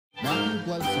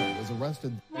Bledsoe was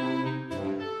arrested.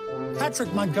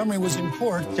 Patrick Montgomery was in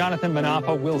court. Jonathan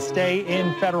Manapa will stay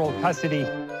in federal custody.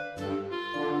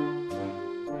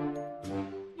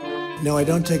 No, I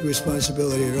don't take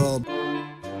responsibility at all.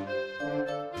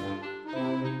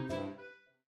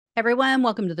 Everyone,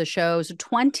 welcome to the show. So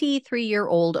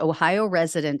 23-year-old Ohio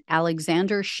resident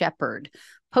Alexander Sheppard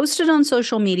posted on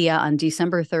social media on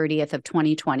December 30th of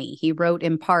 2020. He wrote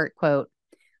in part, quote,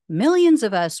 "Millions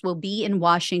of us will be in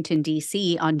Washington,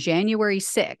 D.C. on January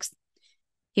 6th.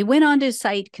 He went on to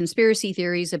cite conspiracy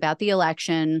theories about the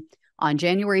election. On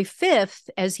January 5th,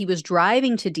 as he was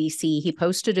driving to D.C., he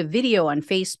posted a video on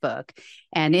Facebook.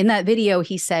 And in that video,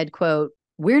 he said, quote,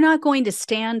 "We're not going to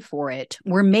stand for it.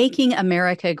 We're making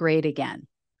America great again."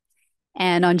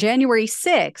 And on January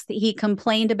 6th, he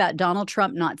complained about Donald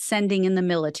Trump not sending in the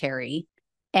military.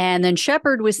 And then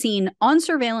Sheppard was seen on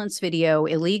surveillance video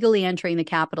illegally entering the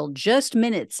Capitol just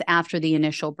minutes after the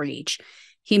initial breach.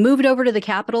 He moved over to the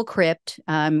Capitol crypt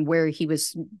where he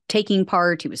was taking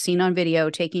part. He was seen on video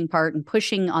taking part and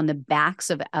pushing on the backs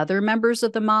of other members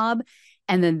of the mob.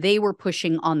 And then they were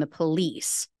pushing on the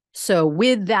police. So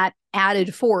with that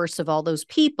added force of all those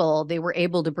people, they were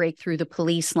able to break through the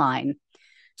police line.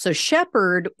 So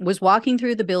Sheppard was walking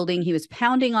through the building. He was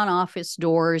pounding on office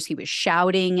doors. He was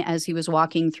shouting as he was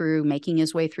walking through, making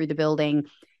his way through the building.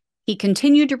 He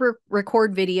continued to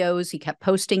record videos. He kept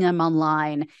posting them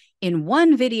online. In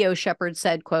one video, Sheppard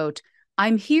said, quote,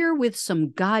 "I'm here with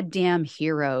some goddamn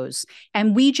heroes,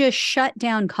 and we just shut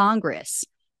down Congress.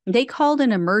 They called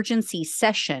an emergency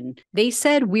session. They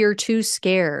said we're too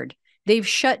scared. They've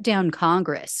shut down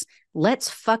Congress. Let's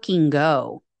fucking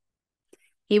go."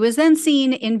 He was then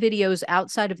seen in videos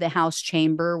outside of the House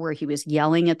chamber where he was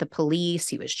yelling at the police.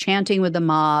 He was chanting with the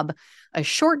mob. A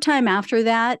short time after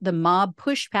that, the mob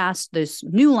pushed past this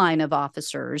new line of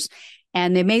officers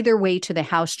and they made their way to the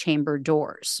House chamber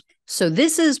doors. So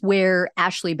this is where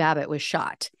Ashley Babbitt was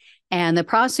shot. And the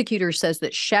prosecutor says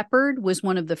that Sheppard was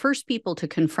one of the first people to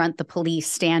confront the police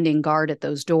standing guard at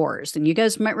those doors. And you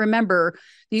guys might remember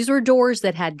these were doors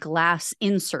that had glass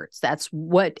inserts. That's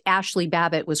what Ashley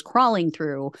Babbitt was crawling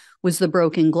through, was the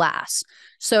broken glass.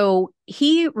 So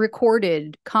he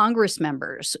recorded Congress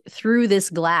members through this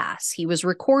glass. He was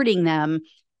recording them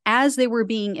as they were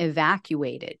being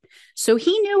evacuated. So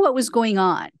he knew what was going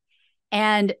on.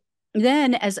 And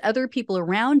then, as other people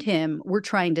around him were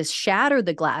trying to shatter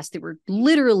the glass, they were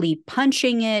literally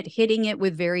punching it, hitting it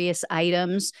with various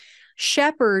items.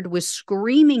 Sheppard was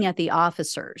screaming at the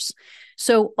officers.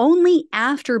 So only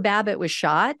after Babbitt was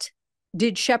shot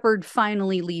did Sheppard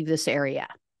finally leave this area.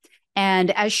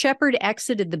 And as Sheppard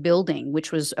exited the building,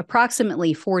 which was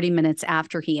approximately 40 minutes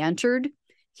after he entered,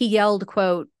 he yelled,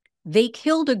 quote, "They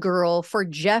killed a girl for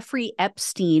Jeffrey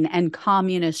Epstein and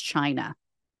communist China."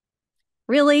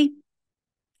 Really?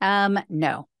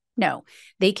 No.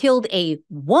 They killed a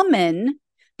woman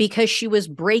because she was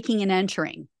breaking and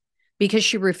entering, because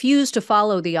she refused to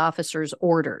follow the officer's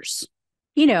orders.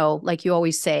 You know, like you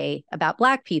always say about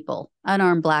Black people,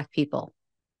 unarmed Black people.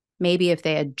 Maybe if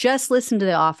they had just listened to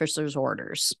the officer's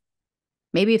orders.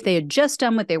 Maybe if they had just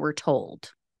done what they were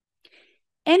told.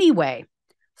 Anyway,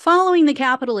 following the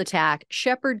Capitol attack,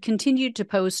 Sheppard continued to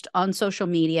post on social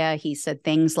media. He said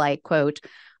things like, quote,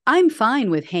 "I'm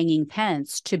fine with hanging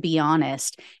Pence, to be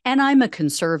honest, and I'm a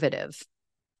conservative."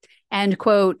 And,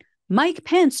 quote, "Mike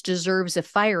Pence deserves a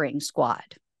firing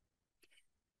squad."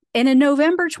 In a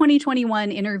November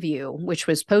 2021 interview, which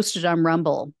was posted on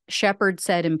Rumble, Sheppard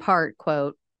said in part,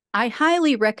 quote, "I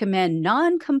highly recommend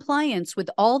non-compliance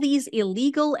with all these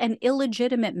illegal and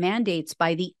illegitimate mandates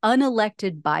by the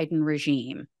unelected Biden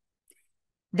regime."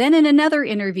 Then in another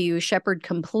interview, Sheppard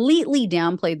completely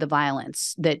downplayed the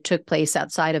violence that took place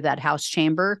outside of that House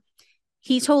chamber.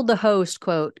 He told the host,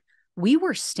 quote, "We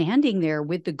were standing there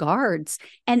with the guards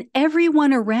and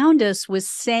everyone around us was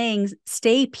saying,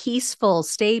 'Stay peaceful,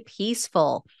 stay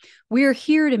peaceful. We're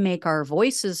here to make our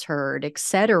voices heard,'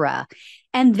 etc.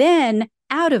 And then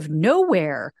out of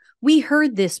nowhere, we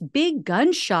heard this big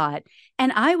gunshot,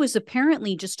 and I was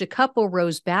apparently just a couple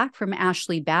rows back from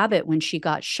Ashley Babbitt when she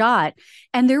got shot,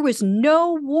 and there was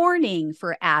no warning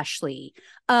for Ashley.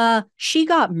 She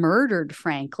got murdered,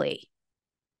 frankly."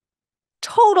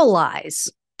 Total lies,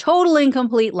 total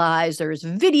incomplete lies. There's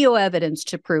video evidence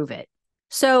to prove it.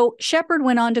 So Sheppard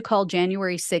went on to call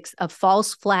January 6th a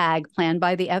false flag planned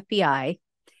by the FBI.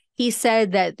 He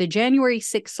said that the January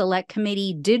 6th Select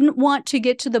Committee didn't want to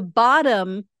get to the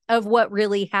bottom of what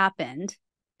really happened.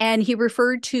 And he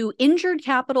referred to injured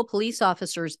Capitol police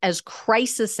officers as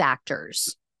crisis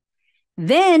actors.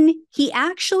 Then he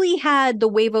actually had the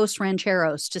Huevos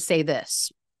Rancheros to say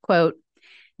this, quote,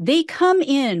 They come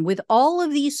in with all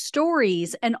of these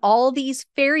stories and all these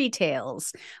fairy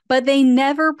tales, but they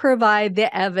never provide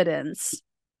the evidence.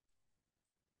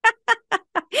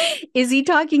 Is he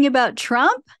talking about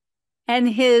Trump and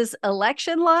his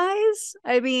election lies?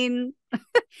 I mean,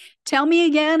 tell me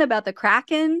again about the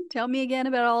Kraken. Tell me again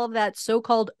about all of that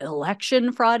so-called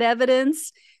election fraud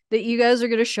evidence that you guys are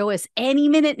going to show us any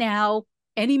minute now.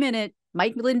 Any minute,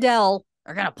 Mike Lindell,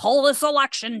 are going to pull this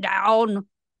election down.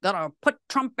 Gonna put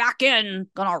Trump back in.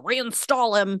 Gonna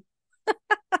reinstall him.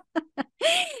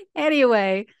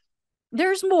 Anyway,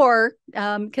 there's more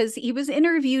because he was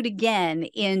interviewed again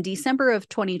in December of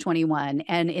 2021.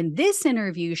 And in this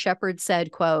interview, Sheppard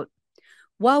said, quote,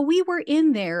 "While we were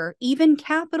in there, even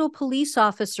Capitol police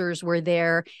officers were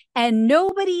there, and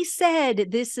nobody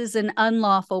said this is an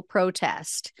unlawful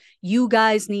protest. You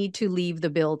guys need to leave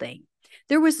the building."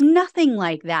 There was nothing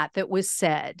like that was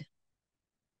said.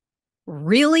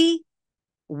 Really?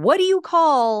 What do you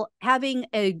call having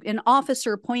an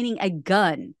officer pointing a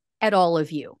gun at all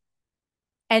of you?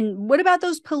 And what about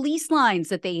those police lines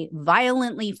that they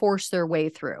violently forced their way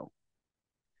through?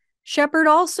 Sheppard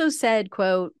also said,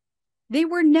 quote, "They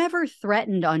were never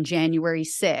threatened on January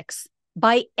 6th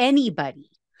by anybody.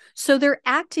 So they're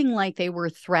acting like they were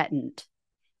threatened."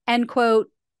 And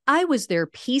quote, "I was there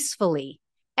peacefully.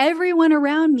 Everyone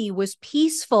around me was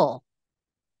peaceful."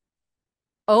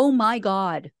 Oh my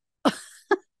God.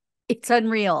 It's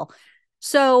unreal.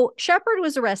 So Sheppard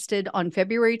was arrested on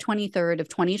February 23rd of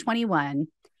 2021,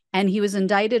 and he was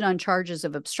indicted on charges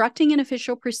of obstructing an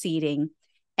official proceeding,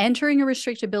 entering a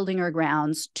restricted building or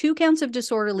grounds, 2 counts of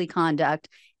disorderly conduct,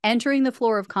 entering the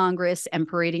floor of Congress, and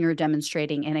parading or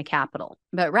demonstrating in a Capitol.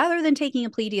 But rather than taking a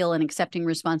plea deal and accepting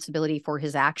responsibility for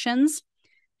his actions,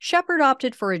 Sheppard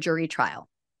opted for a jury trial.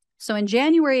 So in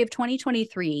January of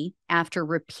 2023, after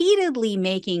repeatedly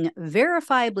making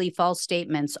verifiably false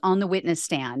statements on the witness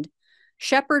stand,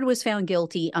 Sheppard was found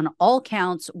guilty on all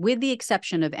counts with the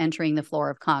exception of entering the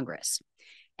floor of Congress.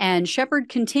 And Sheppard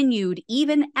continued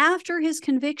even after his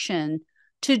conviction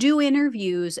to do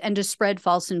interviews and to spread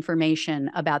false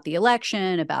information about the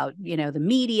election, about, the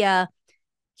media.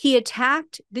 He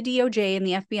attacked the DOJ and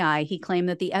the FBI. He claimed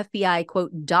that the FBI,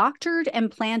 quote, "doctored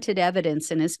and planted evidence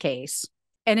in his case."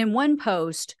 And in one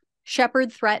post,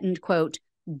 Sheppard threatened, quote,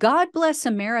 "God bless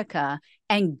America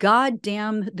and God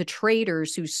damn the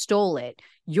traitors who stole it.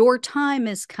 Your time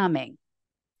is coming."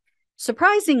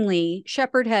 Surprisingly,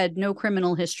 Sheppard had no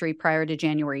criminal history prior to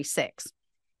January 6th.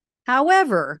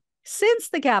 However, since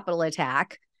the Capitol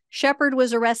attack, Sheppard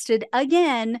was arrested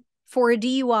again for a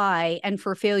DUI and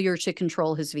for failure to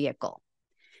control his vehicle.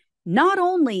 Not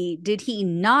only did he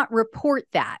not report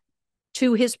that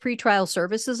to his pretrial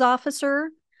services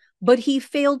officer, but he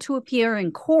failed to appear in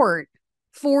court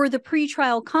for the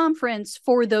pretrial conference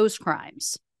for those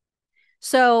crimes.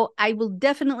 So I will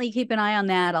definitely keep an eye on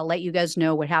that. I'll let you guys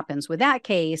know what happens with that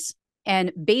case.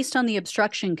 And based on the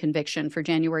obstruction conviction for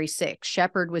January 6th,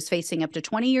 Sheppard was facing up to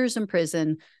 20 years in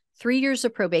prison, 3 years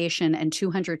of probation, and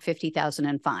 $250,000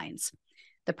 in fines.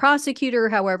 The prosecutor,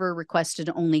 however, requested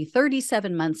only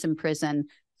 37 months in prison,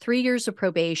 3 years of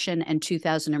probation, and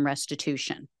 $2,000 in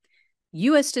restitution.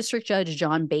 U.S. District Judge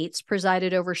John Bates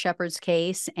presided over Sheppard's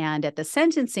case, and at the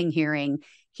sentencing hearing,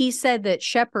 he said that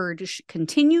Sheppard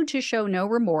continued to show no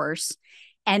remorse,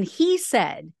 and he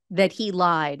said that he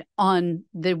lied on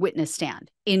the witness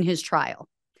stand in his trial.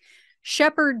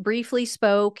 Sheppard briefly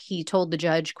spoke. He told the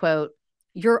judge, quote,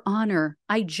 "Your Honor,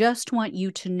 I just want you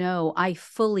to know I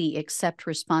fully accept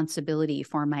responsibility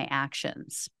for my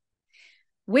actions."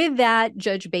 With that,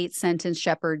 Judge Bates sentenced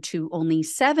Sheppard to only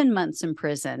 7 months in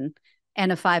prison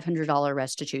and a $500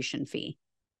 restitution fee.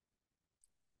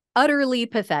 Utterly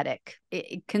pathetic.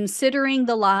 Considering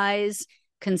the lies,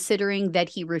 considering that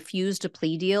he refused a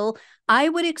plea deal, I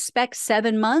would expect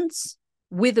 7 months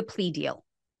with a plea deal.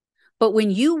 But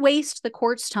when you waste the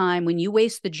court's time, when you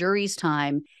waste the jury's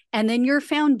time, and then you're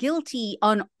found guilty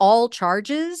on all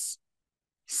charges,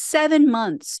 7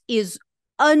 months is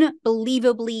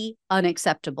unbelievably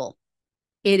unacceptable.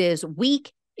 It is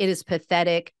weak. It is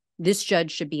pathetic. This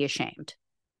judge should be ashamed.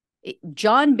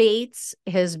 John Bates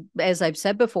has, as I've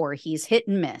said before, he's hit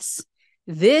and miss.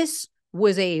 This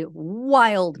was a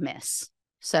wild miss.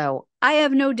 So I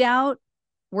have no doubt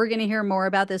we're going to hear more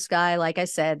about this guy. Like I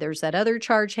said, there's that other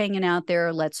charge hanging out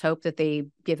there. Let's hope that they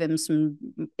give him some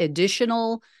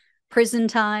additional prison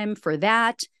time for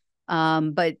that.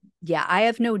 But yeah, I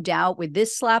have no doubt with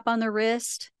this slap on the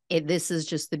wrist, this is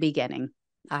just the beginning.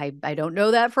 I don't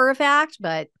know that for a fact,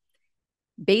 but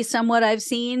based on what I've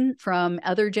seen from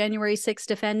other January 6th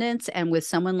defendants, and with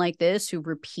someone like this who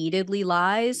repeatedly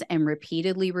lies and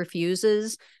repeatedly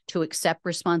refuses to accept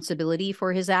responsibility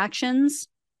for his actions,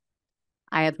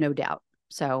 I have no doubt.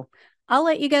 So I'll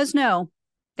let you guys know.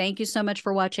 Thank you so much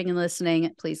for watching and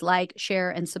listening. Please like,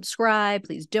 share, and subscribe.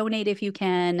 Please donate if you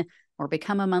can, or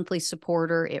become a monthly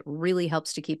supporter. It really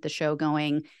helps to keep the show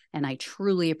going, and I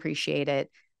truly appreciate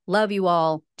it. Love you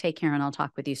all. Take care, and I'll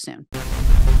talk with you soon.